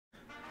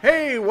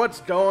Hey,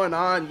 what's going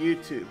on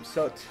YouTube?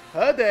 So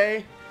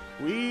today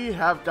we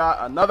have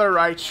got another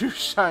Raichu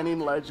Shining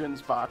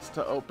Legends box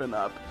to open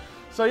up.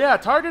 So yeah,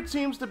 Target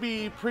seems to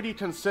be pretty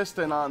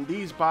consistent on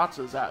these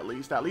boxes at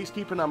least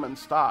keeping them in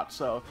stock.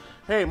 So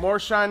hey, more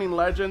Shining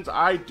Legends,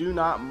 I do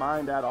not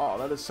mind at all.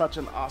 That is such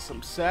an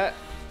awesome set.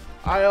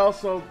 I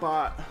also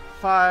bought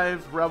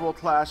 5 Rebel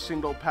Clash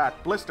single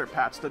pack blister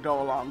packs to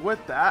go along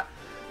with that,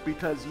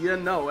 because you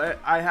know it,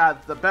 I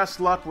had the best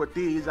luck with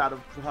these out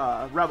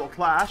of Rebel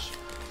Clash.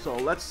 So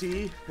let's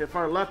see if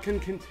our luck can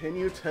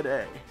continue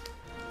today.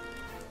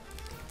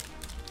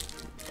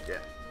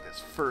 Get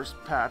this first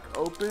pack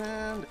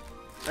opened.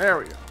 There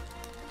we go.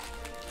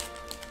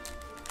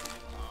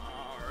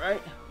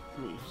 Alright,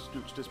 let me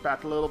scooch this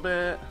back a little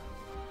bit.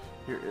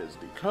 Here is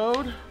the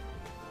code.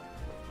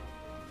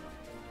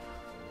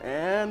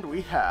 And we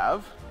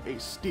have a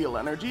Steel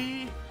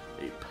Energy,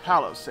 a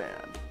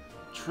Palossand,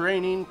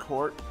 Training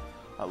Court,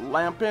 a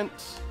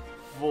Lampent,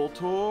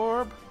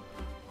 Voltorb,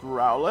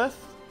 Growlithe,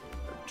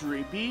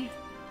 Dreepy,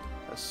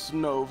 a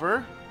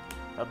Snover,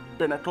 a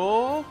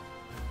Binnacle,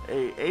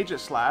 a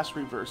Aegislash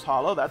Reverse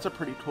Holo, that's a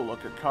pretty cool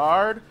looking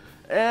card,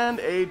 and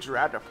a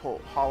Dragapult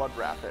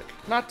Holographic.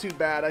 Not too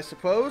bad, I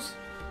suppose.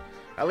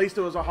 At least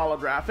it was a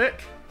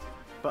holographic.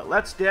 But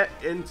let's get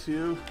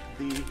into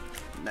the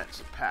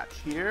next pack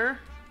here.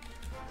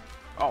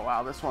 Oh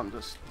wow, this one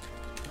just,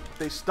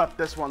 they stuck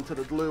this one to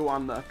the glue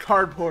on the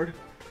cardboard.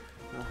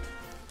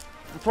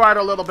 Required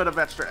a little bit of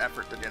extra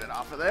effort to get it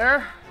off of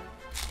there.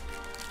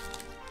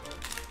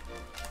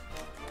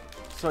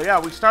 So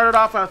yeah, we started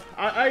off with,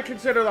 I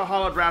consider the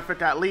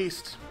holographic at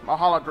least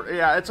a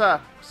yeah, it's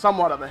a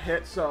somewhat of a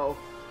hit, so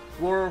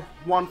we're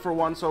 1 for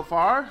 1 so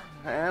far.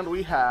 And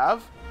we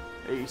have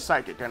a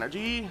Psychic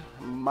Energy,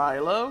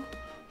 Milo,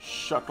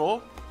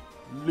 Shuckle,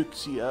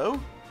 Luxio,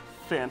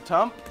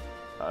 Phantump,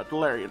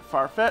 Galarian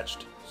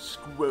Farfetch'd,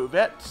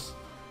 Squovets,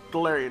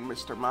 Galarian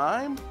Mr.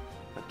 Mime,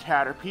 a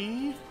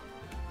Caterpie,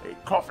 a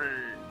Coffee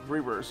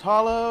Reverse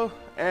Holo,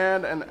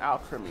 and an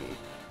Alchemy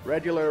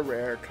regular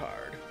rare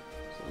card.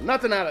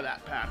 Nothing out of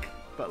that pack,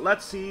 but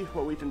let's see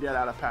what we can get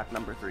out of pack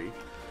number 3.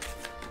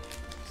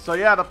 So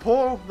yeah, the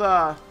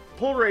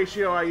pull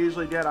ratio I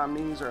usually get on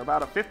these are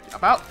about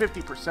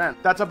 50%.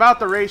 That's about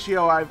the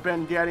ratio I've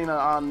been getting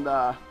on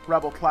the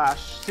Rebel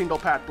Clash single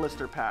pack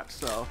blister packs.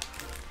 So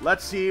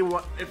let's see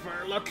if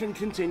our luck can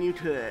continue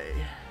today.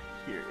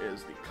 Here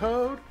is the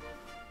code,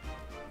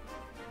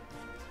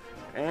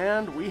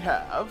 and we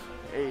have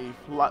a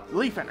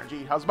Leaf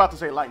Energy. I was about to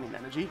say Lightning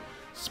Energy,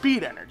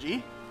 Speed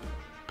Energy,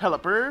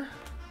 Pelipper,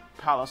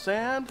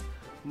 Palossand,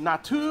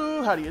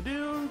 Natu, how do you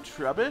do?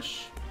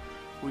 Trubbish.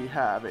 We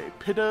have a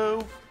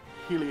Pidove,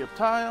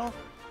 Helioptile,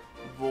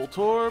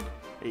 Voltorb,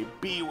 a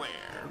Beware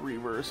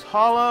Reverse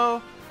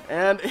Holo,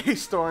 and a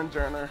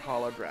Stormjourner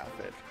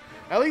Holographic.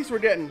 At least we're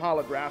getting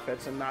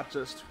holographics and not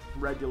just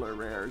regular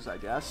rares, I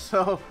guess.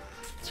 So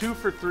 2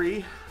 for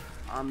 3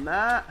 on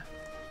that.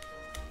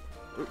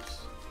 Oops.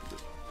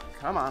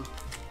 Come on.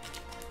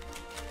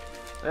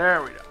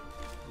 There we go.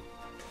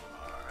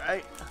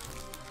 Alright.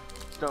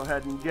 Go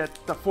ahead and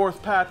get the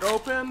 4th pack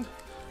opened,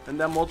 and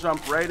then we'll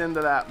jump right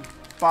into that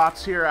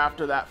box here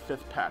after that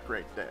 5th pack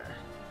right there.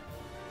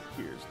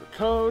 Here's the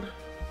code,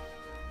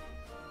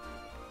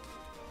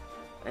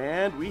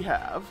 and we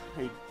have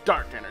a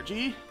Dark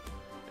Energy,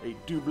 a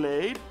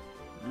Doublade,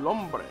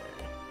 Lombre,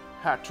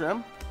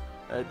 Hattrem,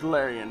 a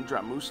Galarian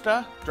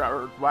Dramusta,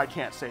 I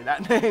can't say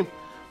that name,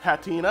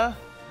 Hatina,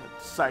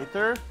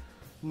 Scyther,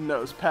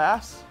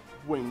 Nosepass,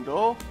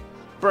 Wingull,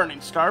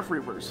 Burning Scarf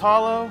Reverse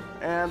Holo,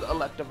 and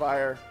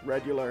Electivire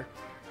regular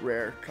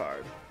rare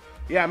card.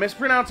 Yeah,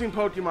 mispronouncing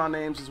Pokemon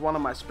names is one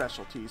of my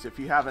specialties, if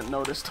you haven't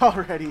noticed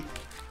already.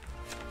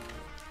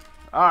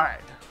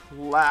 Alright,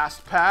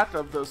 last pack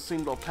of those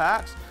single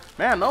packs.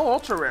 Man, no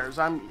ultra rares.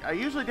 I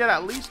usually get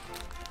at least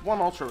 1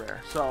 ultra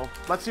rare, so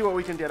let's see what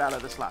we can get out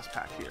of this last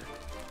pack here.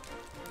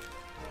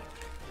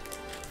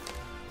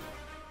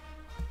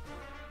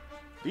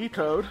 The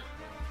code.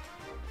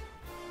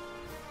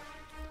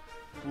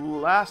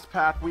 Last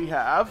pack we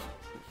have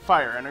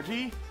Fire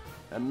Energy,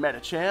 a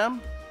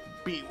Medicham,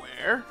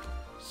 Beware,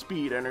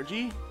 Speed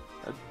Energy,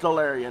 a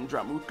Galarian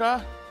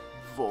Dramuka,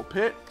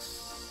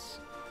 Vulpix,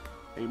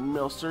 a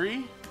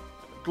Milcery,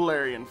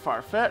 Galarian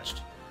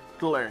Farfetch'd,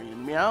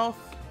 Galarian Meowth,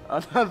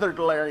 another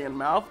Galarian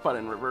Mouth but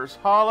in reverse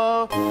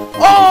holo.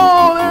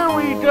 Oh, there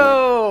we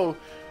go!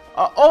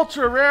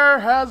 Ultra rare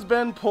has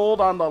been pulled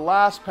on the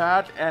last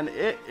patch, and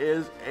it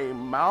is a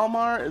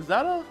Malmar. Is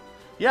that a...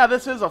 Yeah,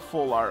 this is a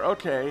full art.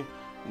 Okay.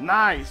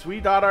 Nice, we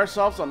got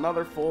ourselves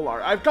another full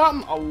art. I've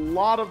gotten a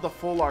lot of the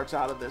full arts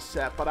out of this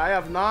set, but I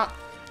have not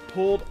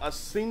pulled a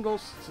single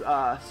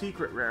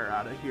secret rare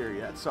out of here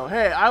yet. So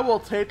hey, I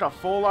will take a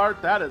full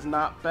art. That is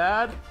not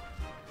bad.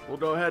 We'll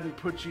go ahead and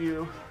put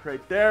you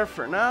right there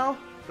for now.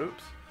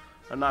 Oops,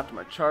 I knocked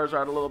my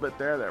Charizard a little bit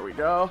there. There we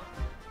go.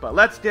 But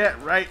let's get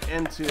right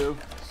into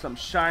some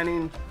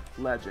Shining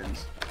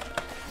Legends.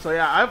 So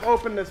yeah, I've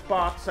opened this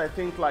box I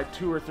think like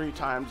 2 or 3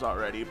 times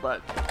already,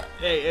 but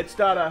hey, it's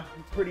got a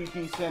pretty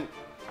decent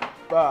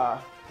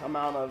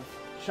amount of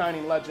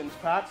Shining Legends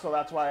pack, so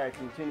that's why I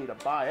continue to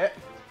buy it.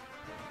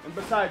 And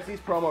besides, these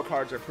promo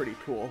cards are pretty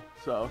cool.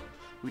 So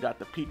we got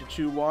the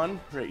Pikachu one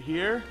right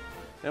here.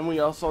 And we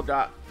also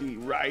got the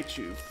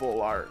Raichu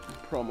full art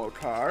promo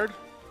card.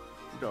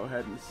 Go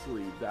ahead and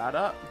sleeve that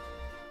up.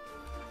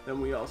 Then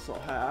we also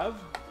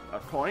have a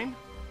coin.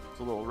 It's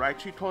a little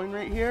Raichu coin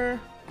right here.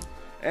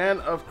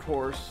 And of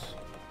course,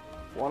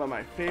 one of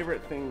my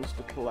favorite things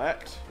to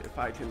collect, if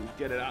I can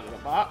get it out of the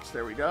box,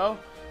 there we go,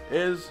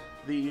 is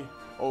the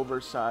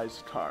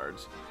oversized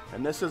cards.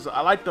 And this is,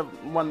 I like the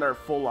when they're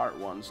full art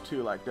ones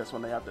too, like this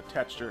when they have the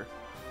texture.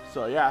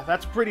 So yeah,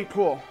 that's pretty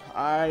cool.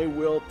 I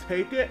will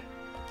take it.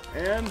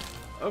 And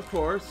of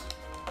course,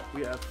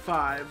 we have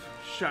 5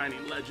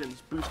 Shining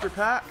Legends booster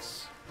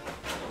packs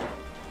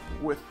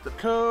with the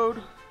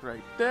code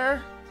right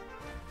there.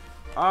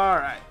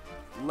 Alright,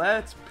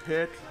 let's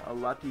pick a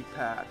lucky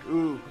pack.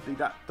 Ooh,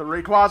 the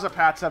Rayquaza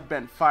packs have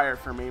been fire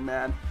for me,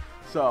 man.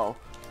 So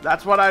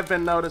that's what I've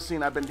been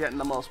noticing. I've been getting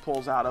the most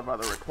pulls out of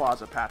other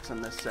Rayquaza packs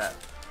in this set.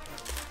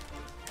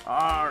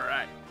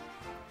 Alright,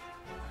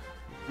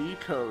 the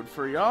code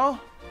for y'all.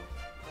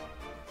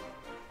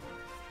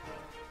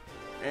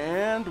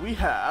 And we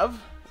have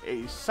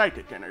a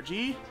Psychic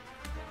Energy,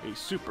 a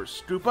Super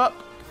Scoop Up,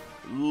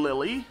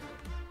 Lily,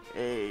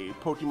 a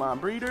Pokemon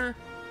Breeder,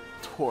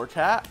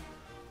 Torcat,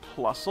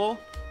 Plusle,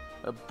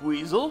 a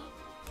Buizel,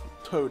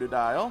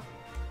 Totodile,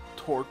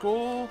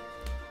 Torkoal,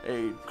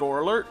 a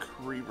Gorlurk,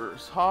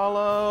 Reverse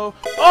Hollow.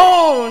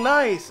 Oh,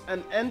 nice!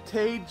 An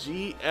Entei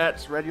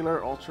GX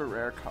regular ultra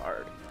rare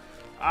card.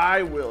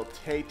 I will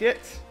take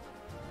it.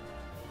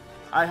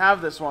 I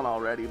have this one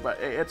already, but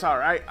it's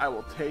alright. I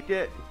will take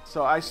it.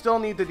 So I still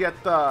need to get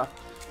the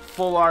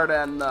full art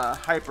and the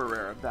hyper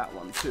rare of that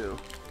one too.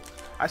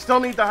 I still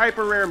need the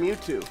hyper rare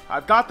Mewtwo.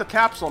 I've got the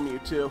capsule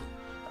Mewtwo.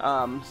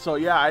 So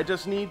yeah, I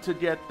just need to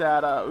get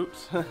that,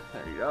 oops, there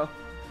you go.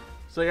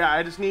 So yeah,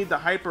 I just need the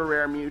hyper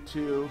rare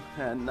Mewtwo,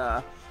 and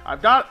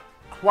I've got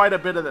quite a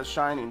bit of the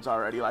Shinings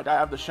already. Like I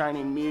have the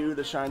Shining Mew,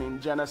 the Shining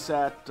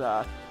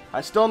Genesect,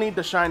 I still need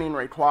the Shining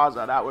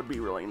Rayquaza, that would be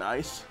really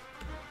nice.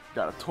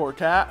 Got a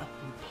Torcat,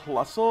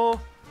 Plusle,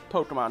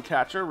 Pokemon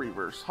Catcher,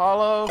 Reverse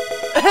Hollow.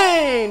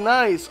 Hey,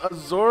 nice! A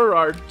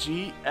Zoroark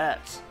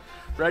GX.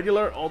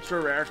 Regular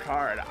ultra rare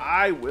card.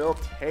 I will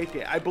take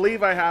it. I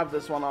believe I have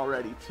this one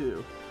already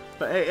too.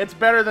 But hey, it's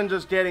better than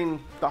just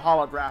getting the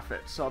holographic.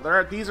 So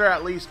these are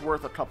at least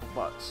worth a couple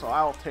bucks. So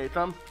I'll take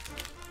them.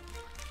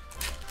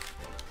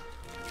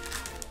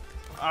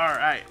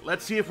 Alright,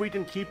 let's see if we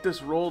can keep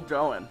this roll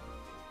going.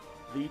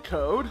 The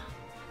code.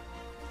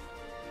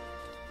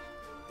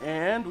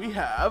 And we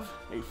have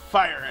a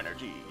Fire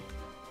Energy,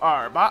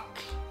 Arbok,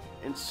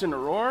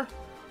 Incineroar,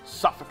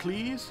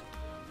 Sophocles.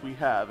 We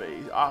have a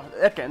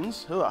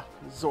Ekans,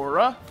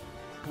 Zora,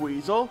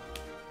 Buizel,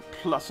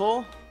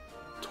 Plusle,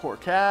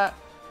 Torcat,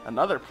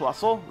 another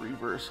Plusle,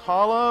 Reverse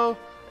Hollow,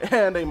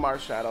 and a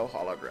Marshadow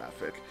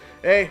holographic.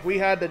 Hey, we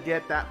had to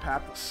get that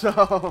pack,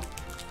 so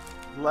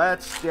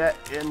let's get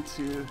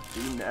into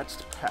the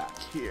next pack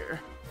here.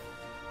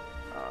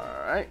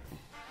 Alright,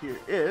 here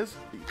is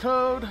the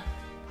code.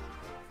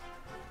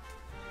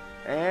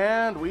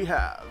 And we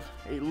have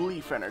a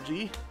Leaf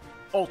Energy,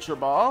 Ultra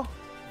Ball,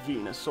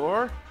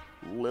 Venusaur,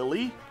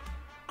 Lily,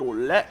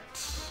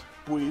 Golett,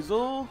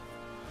 Buizel,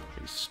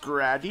 a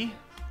Scraggy,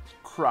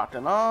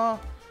 Croconaw,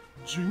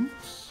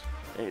 Jinx,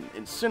 an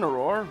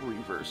Incineroar,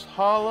 Reverse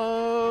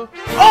Hollow.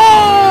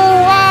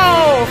 Oh,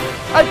 wow!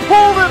 I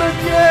pulled it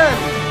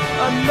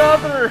again!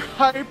 Another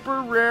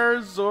hyper rare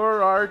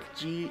Zoroark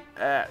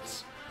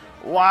GX.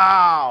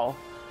 Wow!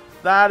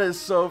 That is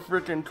so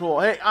freaking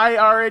cool. Hey, I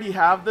already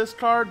have this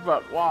card,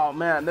 but wow,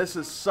 man, this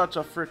is such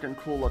a freaking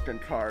cool looking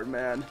card,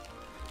 man.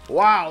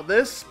 Wow,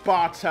 this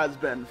box has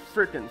been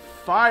freaking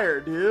fire,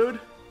 dude.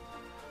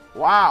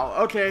 Wow,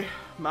 okay,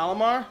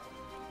 Malamar,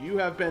 you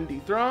have been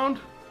dethroned.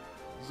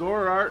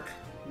 Zoroark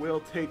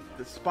will take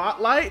the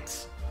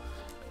spotlight.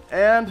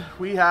 And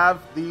we have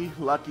the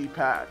lucky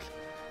pack.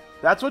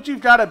 That's what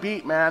you've got to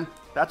beat, man.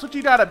 That's what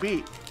you got to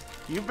beat.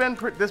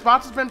 This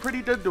box has been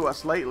pretty good to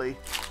us lately.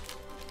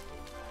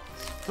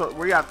 So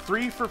we got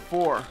 3 for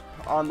 4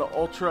 on the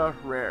ultra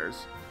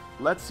rares.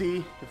 Let's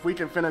see if we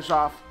can finish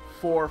off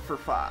 4 for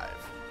 5.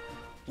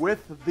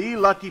 With the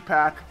lucky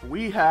pack,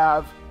 we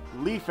have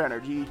Leaf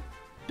Energy,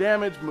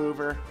 Damage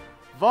Mover,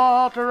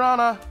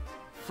 Volcarona,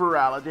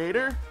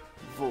 Feraligatr,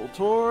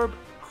 Voltorb,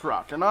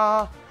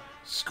 Croconaw,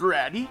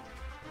 Scraggy,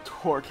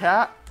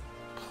 Torcat,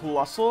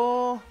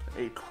 Plusle,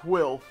 a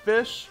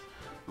Quillfish,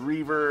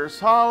 Reverse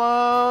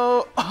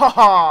Hollow,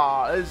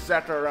 a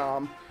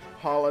Zekrom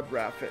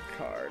holographic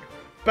card.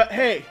 But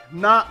hey,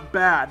 not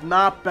bad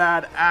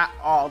at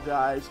all,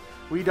 guys.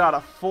 We got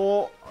a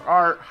full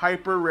art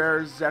hyper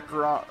rare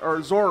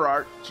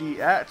Zoroark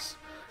GX.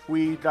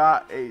 We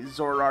got a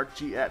Zoroark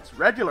GX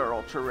regular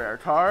ultra rare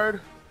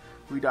card.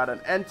 We got an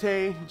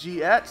Entei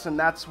GX, and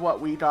that's what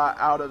we got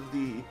out of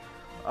the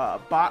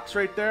box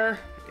right there,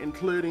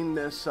 including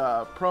this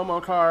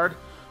promo card.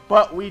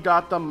 But we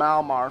got the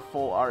Malamar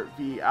full art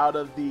V out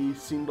of the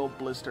single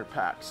blister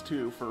packs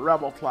too for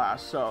Rebel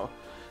class. So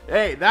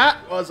Hey, that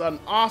was an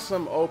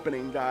awesome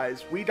opening,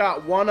 guys. We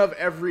got one of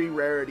every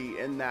rarity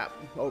in that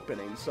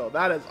opening, so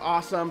that is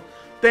awesome.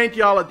 Thank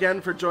y'all again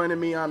for joining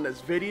me on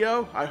this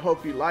video. I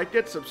hope you liked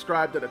it.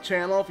 Subscribe to the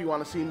channel if you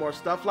want to see more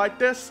stuff like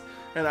this,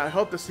 and I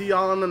hope to see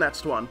y'all on the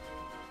next one.